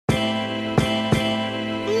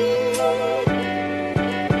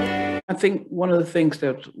I think one of the things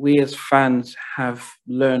that we as fans have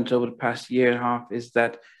learned over the past year and a half is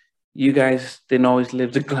that you guys didn't always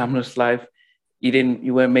live the glamorous life.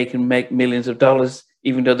 You weren't making make millions of dollars,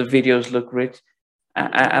 even though the videos look rich.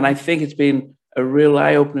 And I think it's been a real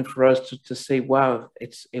eye opening for us to say, wow,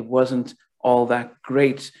 it wasn't all that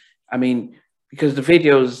great. I mean, because the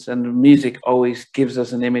videos and the music always gives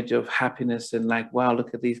us an image of happiness and like, wow,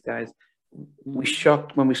 look at these guys. We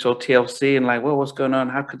shocked when we saw TLC and like, well, what's going on?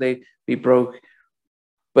 How could they be broke?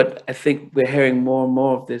 But I think we're hearing more and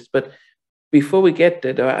more of this. But before we get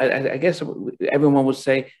there, though, I guess everyone would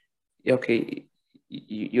say, okay,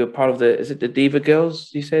 you're part of the, is it the Diva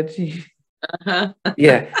Girls? You said, Uh-huh.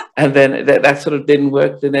 yeah, and then that sort of didn't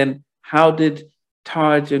work. And then how did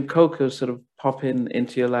Taj and Coco sort of pop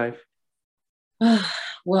into your life?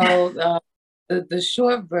 Well, the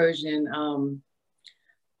short version,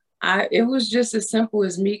 I it was just as simple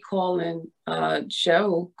as me calling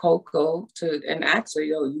Cheryl Coco to and ask her,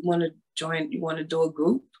 yo, you want to join? You want to do a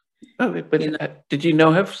group? Oh, You know? but did you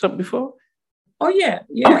know her for something before? Oh yeah,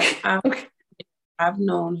 yeah. Okay, okay. I've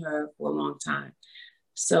known her for a long time,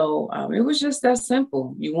 so it was just that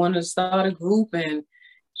simple. You want to start a group, and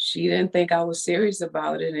she didn't think I was serious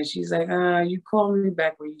about it, and she's like, you call me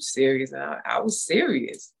back when you serious." And I was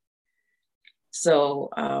serious. So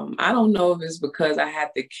I don't know if it's because I had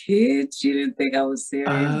the kids, she didn't think I was serious,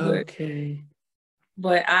 Okay.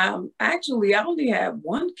 but actually I only had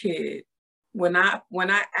one kid when I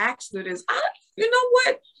asked her this. You know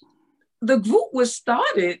what? The group was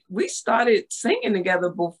started. We started singing together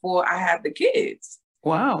before I had the kids.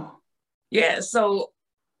 Wow. Yeah, so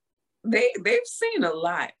they've seen a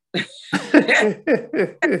lot,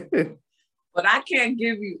 but I can't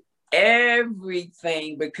give you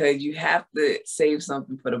everything because you have to save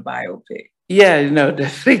something for the biopic. Yeah, no,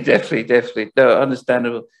 definitely, definitely, definitely. No,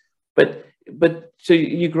 understandable. But so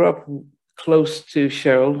you grew up close to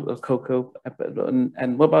Cheryl or Coco,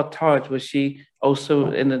 and what about Taj? Was she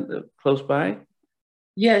also in close by?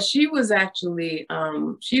 Yeah, she was actually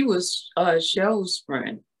she was Cheryl's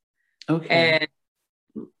friend, Okay. and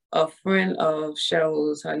a friend of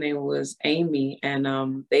Cheryl's, her name was Amy,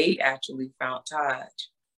 and they actually found Taj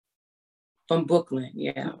from Brooklyn.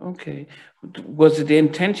 Yeah. Okay. Was it the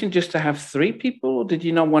intention just to have three people, or did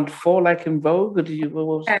you not want four like in Vogue, or did you? What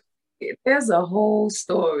was? There's a whole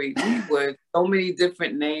story. We were so many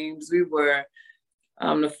different names. We were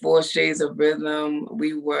the Four Shades of Rhythm.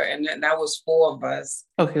 We were, and that was four of us.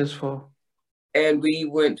 Okay, it's four. And we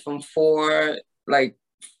went from four, like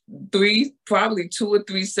three, probably two or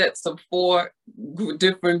three sets of four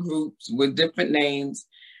different groups with different names.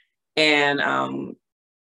 And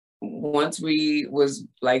once we was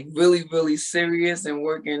like really, really serious and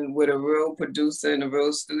working with a real producer in a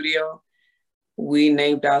real studio, we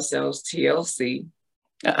named ourselves TLC.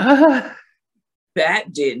 Ah.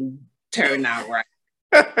 That didn't turn out right.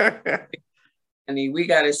 I mean, we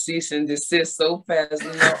got to cease and desist so fast.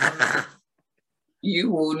 You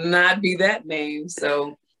will not be that name.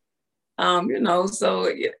 So, so,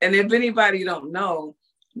 and if anybody don't know,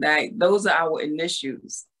 that those are our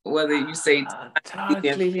initials, whether you say Taj,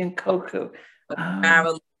 Lily, and Coco.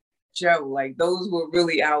 Marilyn, Joe, like those were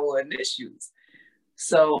really our initials.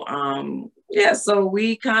 So, so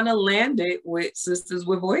we kind of landed with Sisters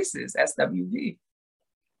with Voices, SWV.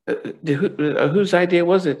 Whose idea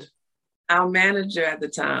was it? Our manager at the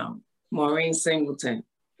time, Maureen Singleton.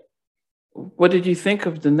 What did you think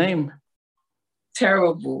of the name?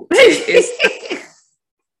 Terrible.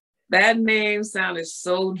 That name sounded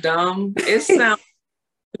so dumb. It sounds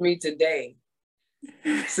to me today.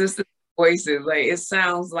 Sisters Voices, like it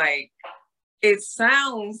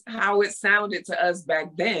sounds how it sounded to us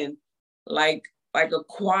back then, like a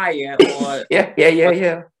choir or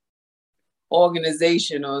yeah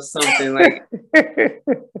organization or something like.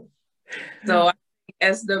 So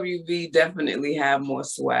SWV definitely have more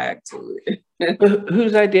swag to it.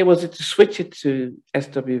 Whose idea was it to switch it to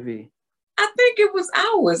SWV? I think it was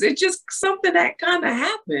ours. It's just something that kind of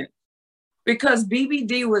happened because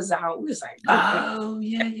BBD was out. We was like, oh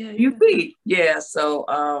yeah. Yeah. So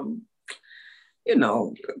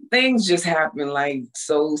things just happen like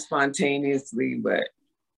so spontaneously, but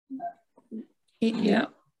yeah.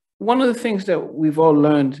 One of the things that we've all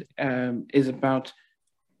learned is about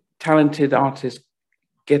talented artists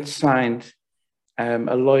get signed. A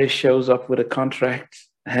lawyer shows up with a contract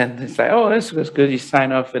and it's like, oh, that's good. You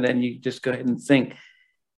sign off and then you just go ahead and sing.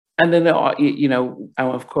 And then,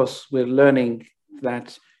 of course, we're learning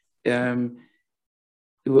that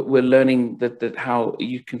how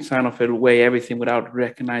you can sign off away everything without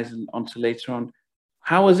recognizing until later on.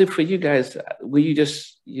 How was it for you guys? Were you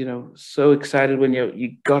just, so excited when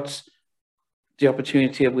you got the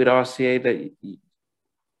opportunity with RCA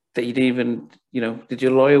that you didn't even, did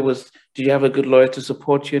you have a good lawyer to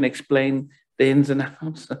support you and explain the ins and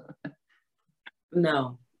outs?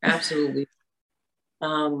 No, absolutely.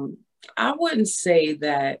 I wouldn't say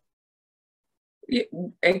that.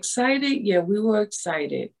 Excited, yeah, we were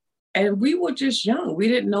excited. And we were just young. We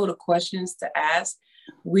didn't know the questions to ask.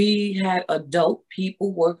 We had adult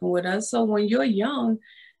people working with us. So when you're young,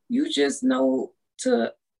 you just know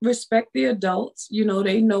to respect the adults.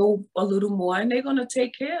 They know a little more and they're going to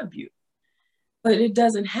take care of you. But it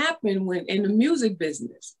doesn't happen when in the music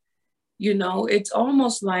business. It's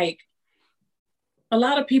almost like a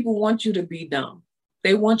lot of people want you to be dumb.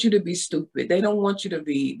 They want you to be stupid. They don't want you to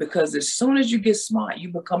be, because as soon as you get smart, you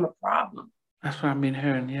become a problem. That's what I've been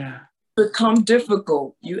hearing, yeah. Become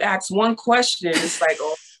difficult. You ask one question, it's like,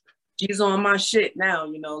 oh, she's on my shit now,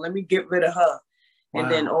 let me get rid of her. Wow.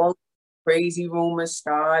 And then all crazy rumors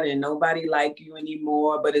start and nobody like you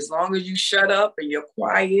anymore. But as long as you shut up and you're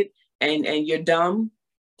quiet and you're dumb,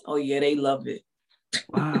 oh yeah, they love it.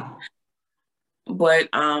 Wow. But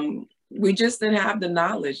we just didn't have the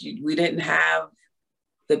knowledge. We didn't have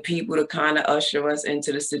the people to kind of usher us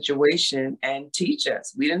into the situation and teach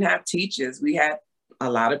us. We didn't have teachers. We had a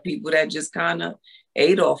lot of people that just kind of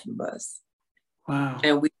ate off of us. Wow.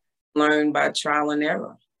 And we learned by trial and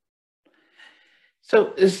error.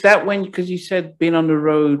 So is that when, because you said being on the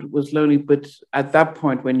road was lonely, but at that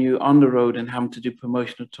point when you're on the road and having to do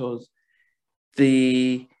promotional tours,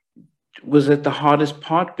 was it the hardest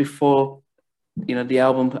part before, the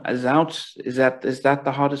album is out? Is that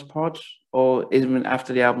the hardest part? Or even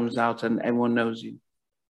after the album's out and everyone knows you?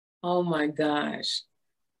 Oh my gosh.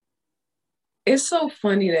 It's so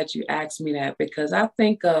funny that you asked me that, because I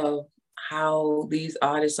think of how these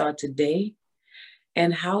artists are today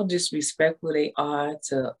and how disrespectful they are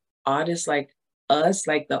to artists like us,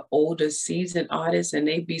 like the older seasoned artists, and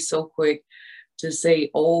they be so quick to say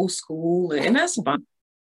old school, and that's fine.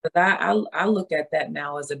 But I look at that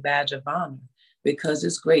now as a badge of honor, because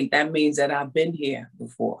it's great. That means that I've been here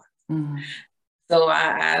before. Mm-hmm. So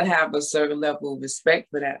I have a certain level of respect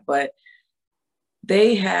for that, but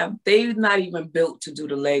they're not even built to do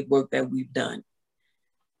the legwork that we've done.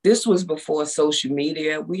 This was before social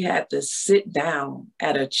media. We had to sit down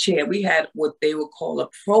at a chair. We had what they would call a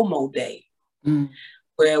promo day,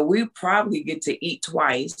 where we probably get to eat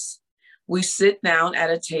twice. We sit down at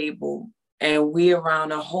a table and we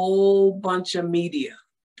around a whole bunch of media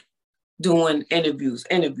doing interviews.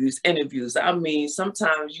 I mean,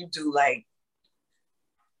 sometimes you do like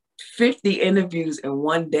 50 interviews in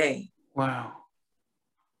one day. Wow.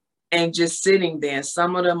 And just sitting there.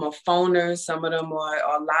 Some of them are phoners, some of them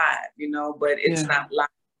are live, but it's not like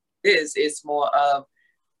this. It's more of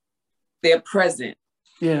they're present.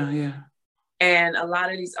 Yeah. And a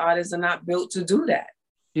lot of these artists are not built to do that.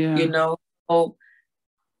 Yeah. So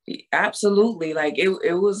absolutely. Like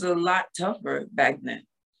it was a lot tougher back then.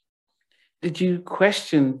 Did you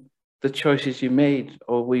question the choices you made,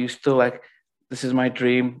 or were you still like, this is my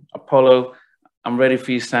dream, Apollo, I'm ready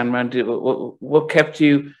for you, Sandman? What kept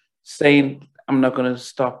you saying, I'm not going to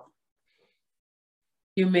stop?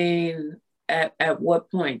 You mean at what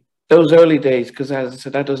point? Those early days, because as I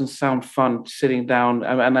said, that doesn't sound fun, sitting down.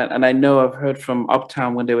 And I know I've heard from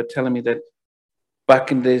Uptown when they were telling me that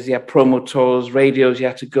back in the days, you had promo tours, radios, you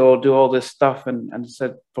had to go do all this stuff, and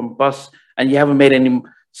said from bus, and you haven't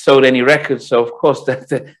sold any records. So of course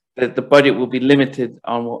the budget will be limited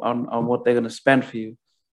on what they're going to spend for you.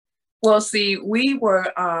 Well, see, we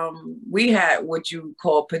had what you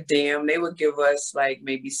call per diem. They would give us like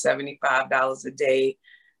maybe $75 a day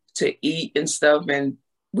to eat and stuff. And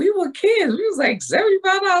we were kids. We was like,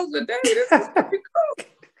 $75 a day? This is pretty cool.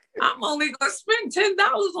 I'm only going to spend $10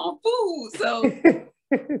 on food. So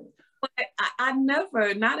but I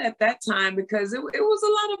never, not at that time, because it was a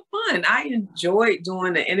lot of fun. I enjoyed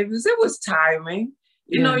doing the interviews. It was tiring.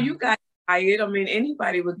 You got tired. I mean,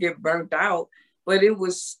 anybody would get burnt out. But it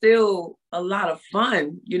was still a lot of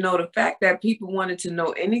fun. The fact that people wanted to know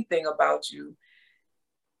anything about you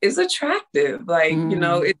is attractive. Like,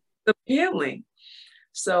 it's appealing.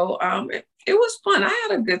 So it was fun. I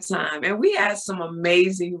had a good time. And we had some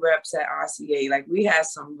amazing reps at RCA. Like, we had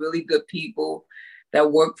some really good people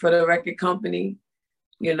that worked for the record company,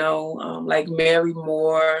 like Mary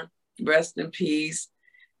Moore, rest in peace.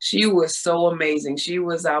 She was so amazing. She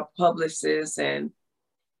was our publicist, and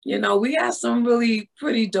we had some really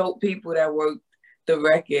pretty dope people that worked the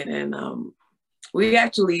record, and we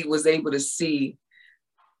actually was able to see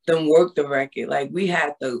them work the record. Like, we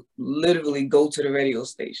had to literally go to the radio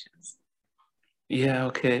stations. Yeah,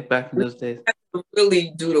 okay, back in those days.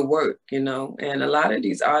 really do the work, you know. And a lot of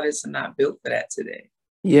these artists are not built for that today.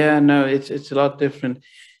 Yeah, no, it's a lot different.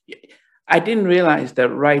 I didn't realize that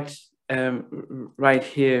right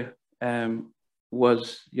here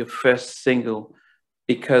was your first single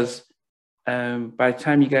because by the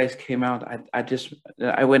time you guys came out,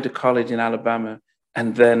 I went to college in Alabama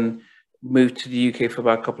and then moved to the UK for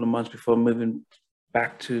about a couple of months before moving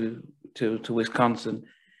back to Wisconsin.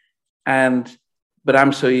 And but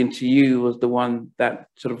I'm So Into You was the one that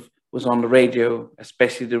sort of was on the radio,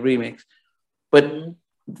 especially the remix. But Mhm.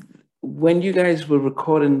 when you guys were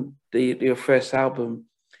recording your first album,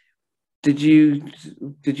 did you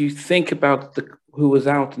did you think about who was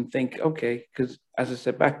out and think, okay, because as I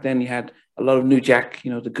said back then, you had a lot of New Jack,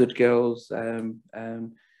 you know, the Good Girls,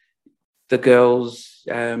 the Girls.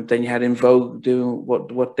 Then you had In Vogue doing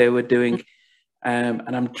what they were doing,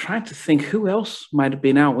 and I'm trying to think who else might have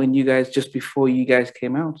been out when you guys just before you guys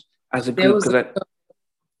came out as a There group. was Because a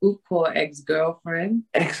group called Ex-Girlfriend.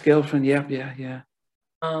 ex-girlfriend, yeah, yeah, yeah.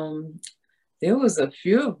 Um, there was a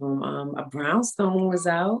few of them. A Brownstone was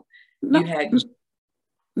out. You Not had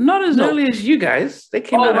not as no. early as you guys. They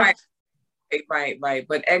came Oh, out right, after. right.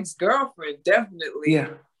 But Ex-Girlfriend definitely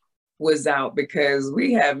Yeah. was out because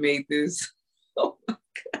we had made this. I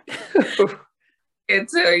can't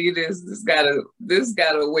tell you this. This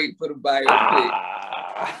gotta wait for the biopic.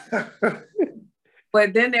 Ah.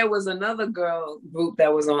 But then there was another girl group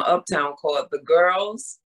that was on Uptown called The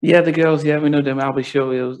Girls. Yeah, the Girls. Yeah, we know them. Albie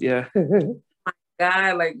Showills. Yeah.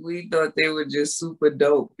 Guy, like we thought they were just super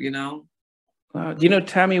dope, you know. Wow. You know,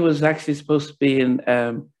 Tammy was actually supposed to be in.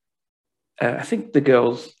 I think the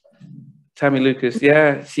Girls. Tammy Lucas.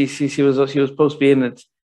 Yeah, she was supposed to be in it,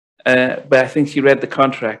 but I think she read the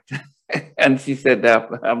contract, and she said, "No,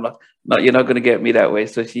 I'm not. You're not going to get me that way."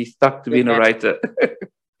 So she stuck to being a Yeah. writer.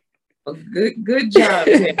 Well, good job,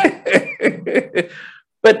 Tim.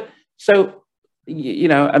 But so you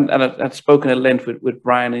know, and I've spoken at length with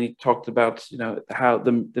Brian, and he talked about how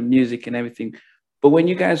the music and everything. But when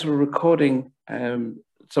you guys were recording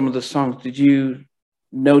some of the songs, did you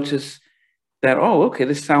notice that, oh, okay,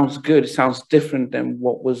 this sounds good. It sounds different than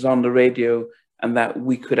what was on the radio, and that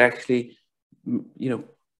we could actually,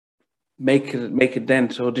 make a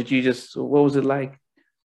dent? Or did you just? What was it like?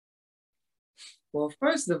 Well,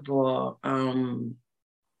 first of all,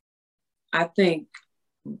 I think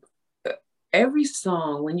every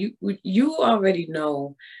song when you already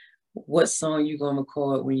know what song you're gonna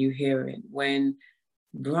record when you hear it. When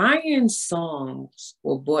Brian's songs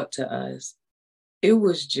were brought to us, it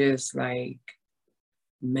was just like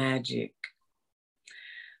magic.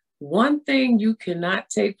 One thing you cannot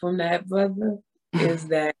take from that brother is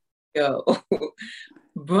that, yo,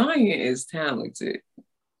 Brian is talented.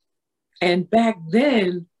 And back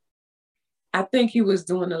then, I think he was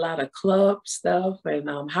doing a lot of club stuff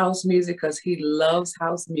and house music because he loves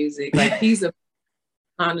house music. Like he's a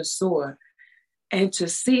connoisseur. And to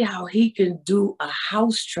see how he can do a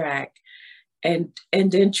house track and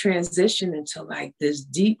then transition into like this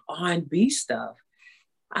deep R&B stuff,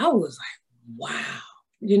 I was like, wow.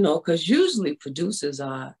 Because usually producers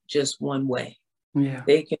are just one way. Yeah.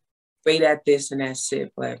 They can wait at this and that's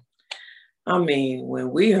it. But I mean, when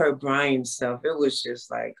we heard Brian's stuff, it was just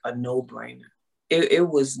like a no-brainer. It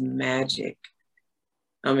was magic.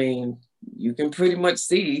 I mean, you can pretty much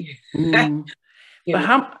see. Mm.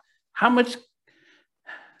 But how much?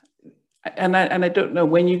 And I don't know,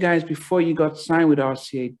 when you guys, before you got signed with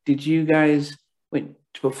RCA, did you guys, when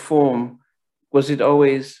to perform, was it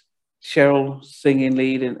always Cheryl singing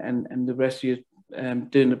lead and the rest of you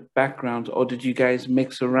doing the background, or did you guys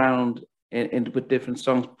mix around with different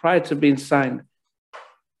songs prior to being signed?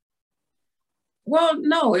 Well,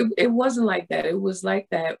 no, it wasn't like that. It was like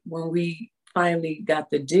that when we finally got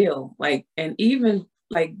the deal. Like, and even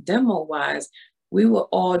like demo wise, we were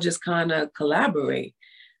all just kind of collaborate.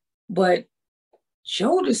 But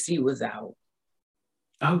Jodeci was out.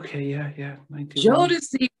 Okay, yeah. 91.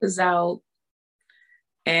 Jodeci was out,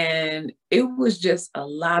 and it was just a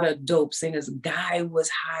lot of dope singers. Guy was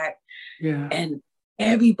hot, Yeah. and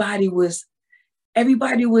everybody was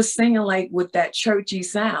singing like with that churchy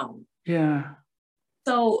sound. Yeah.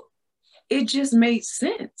 So it just made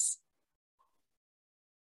sense.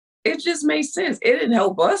 It just made sense. It didn't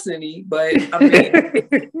help us any, but I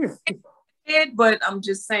mean, but I'm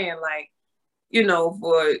just saying, like,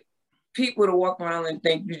 for people to walk around and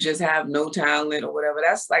think you just have no talent or whatever,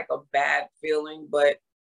 that's like a bad feeling. But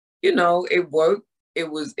it worked. It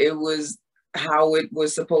was how it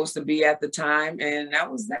was supposed to be at the time, and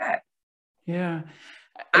that was that. Yeah.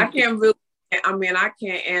 I can't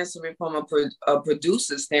answer it from a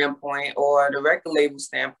producer standpoint or the record label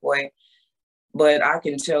standpoint. But I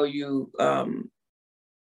can tell you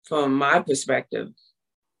from my perspective.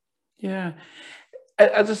 Yeah.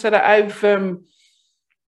 As I said,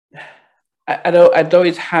 I'd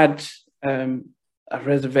always had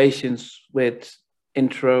reservations with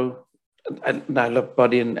intro. I love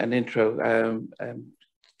body and intro.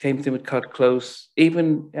 Same thing with cut close.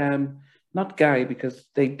 Even not Guy, because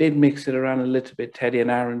they did mix it around a little bit. Teddy and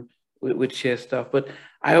Aaron would share stuff, but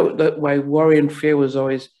my worry and fear was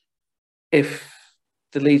always if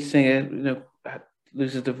the lead singer,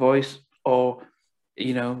 loses the voice, or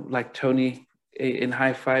like Tony in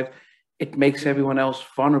High Five, it makes everyone else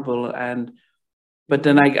vulnerable. And but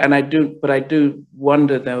then I do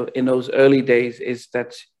wonder though in those early days is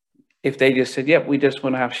that if they just said, "Yep, we just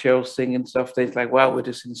want to have Cheryl sing and stuff," they're like, "Wow, we're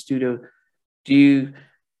just in the studio." Do you,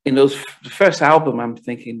 in the first album, I'm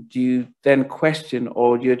thinking, do you then question,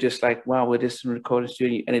 or you're just like, "Wow, we're just in a recording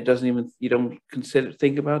studio," and it doesn't even you don't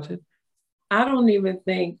think about it? I don't even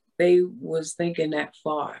think they was thinking that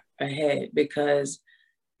far ahead because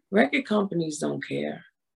record companies don't care.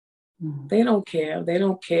 They don't care. They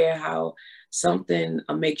don't care how something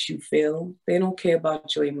makes you feel. They don't care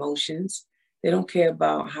about your emotions. They don't care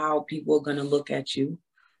about how people are going to look at you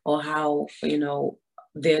or how,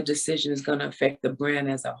 their decision is going to affect the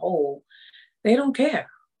brand as a whole. They don't care.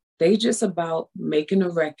 They just about making a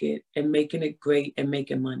record and making it great and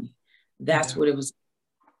making money. That's what it was.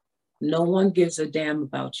 No one gives a damn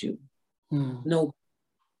about you. No.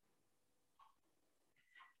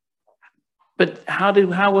 But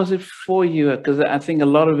how was it for you? Because I think a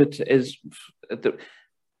lot of it is,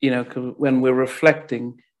 when we're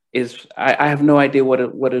reflecting, is I have no idea what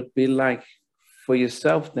it'd be like for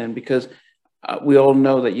yourself then, because we all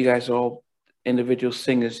know that you guys are all individual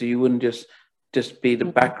singers, so you wouldn't just be the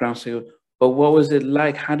background singer. But what was it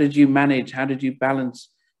like? How did you manage? How did you balance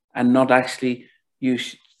and not actually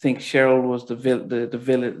think Cheryl was the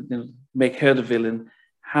villain, make her the villain?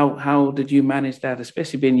 How did you manage that,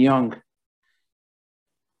 especially being young?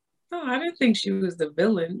 No, I didn't think she was the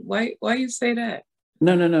villain. Why you say that?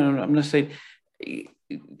 No. I'm not saying.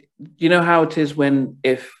 You know how it is when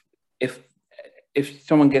if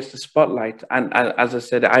someone gets the spotlight, and as I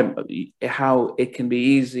said, how it can be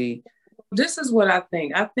easy. This is what I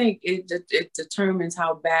think. I think it determines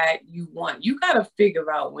how bad you want. You got to figure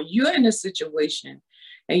out when you're in a situation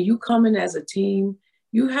and you come in as a team,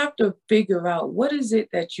 you have to figure out what is it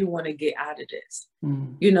that you want to get out of this.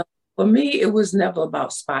 For me, it was never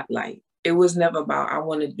about spotlight. It was never about I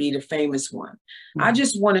want to be the famous one. I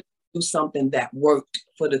just wanted to do something that worked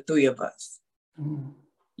for the three of us.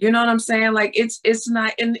 You know what I'm saying? Like it's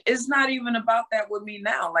not, and it's not even about that with me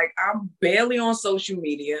now. Like I'm barely on social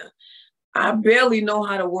media. I barely know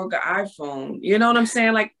how to work an iPhone. You know what I'm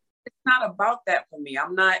saying? Like it's not about that for me.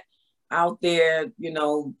 I'm not out there,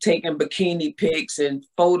 taking bikini pics and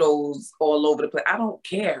photos all over the place. I don't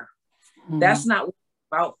care. That's not what it's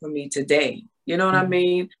about for me today. You know what I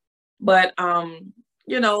mean? But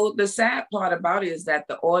the sad part about it is that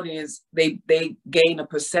the audience, they gain a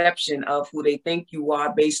perception of who they think you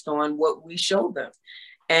are based on what we show them.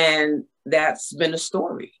 And that's been a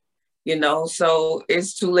story, so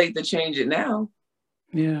it's too late to change it now.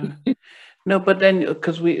 Yeah. No, but then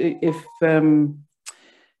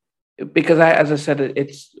because as I said,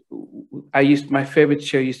 my favorite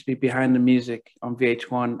show used to be Behind the Music on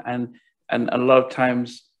VH1, and a lot of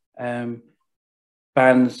times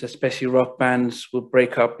bands, especially rock bands, will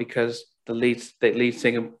break up because the lead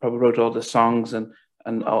singer probably wrote all the songs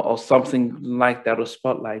or something like that, or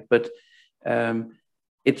spotlight. But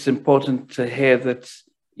it's important to hear that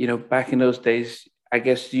back in those days, I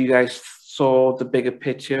guess you guys saw the bigger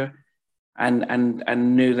picture and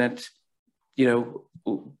knew that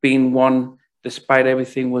being one despite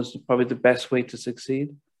everything was probably the best way to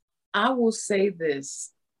succeed. I will say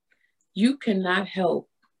this: you cannot help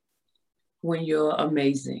when you're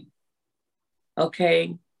amazing.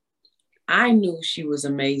 Okay. I knew she was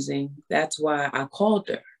amazing. That's why I called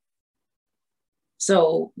her.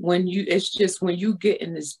 So it's just when you get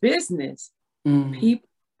in this business, people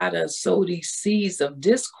gotta sow these seeds of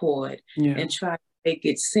discord and try to make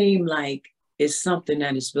it seem like it's something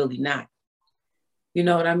that is really not. You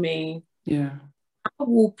know what I mean? Yeah. I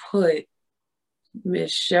will put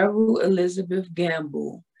Miss Cheryl Elizabeth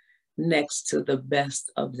Gamble next to the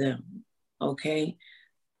best of them. Okay.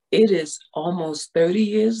 It is almost 30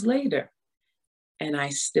 years later, and I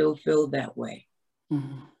still feel that way.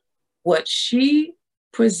 What she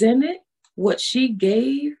presented, what she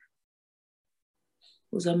gave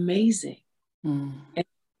was amazing. And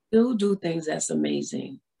still do things that's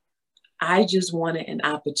amazing. I just wanted an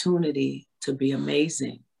opportunity to be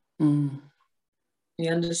amazing. You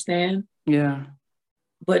understand? Yeah.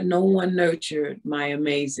 But no one nurtured my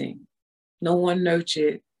amazing. No one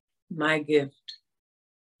nurtured my gift.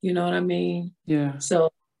 You know what I mean? Yeah.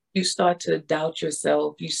 So you start to doubt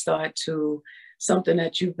yourself. You start to, something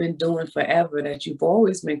that you've been doing forever, that you've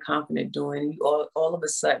always been confident doing, you all of a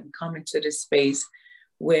sudden come into this space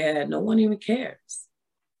where no one even cares.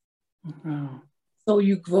 Wow. So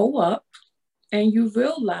you grow up and you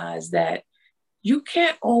realize that you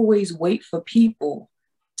can't always wait for people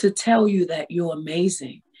to tell you that you're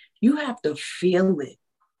amazing. You have to feel it.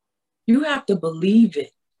 You have to believe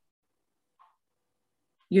it.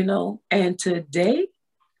 You know, and today,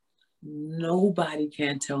 nobody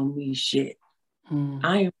can tell me shit.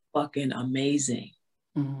 I am fucking amazing.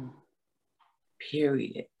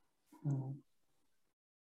 Period.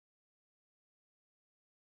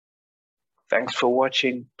 Thanks for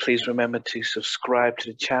watching. Please remember to subscribe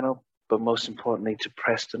to the channel, but most importantly, to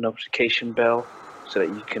press the notification bell so that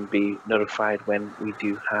you can be notified when we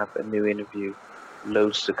do have a new interview.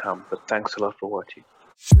 Loads to come, but thanks a lot for watching.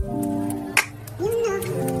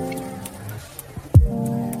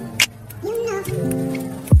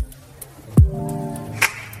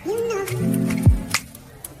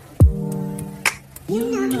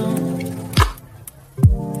 You know.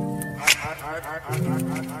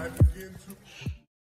 I begin to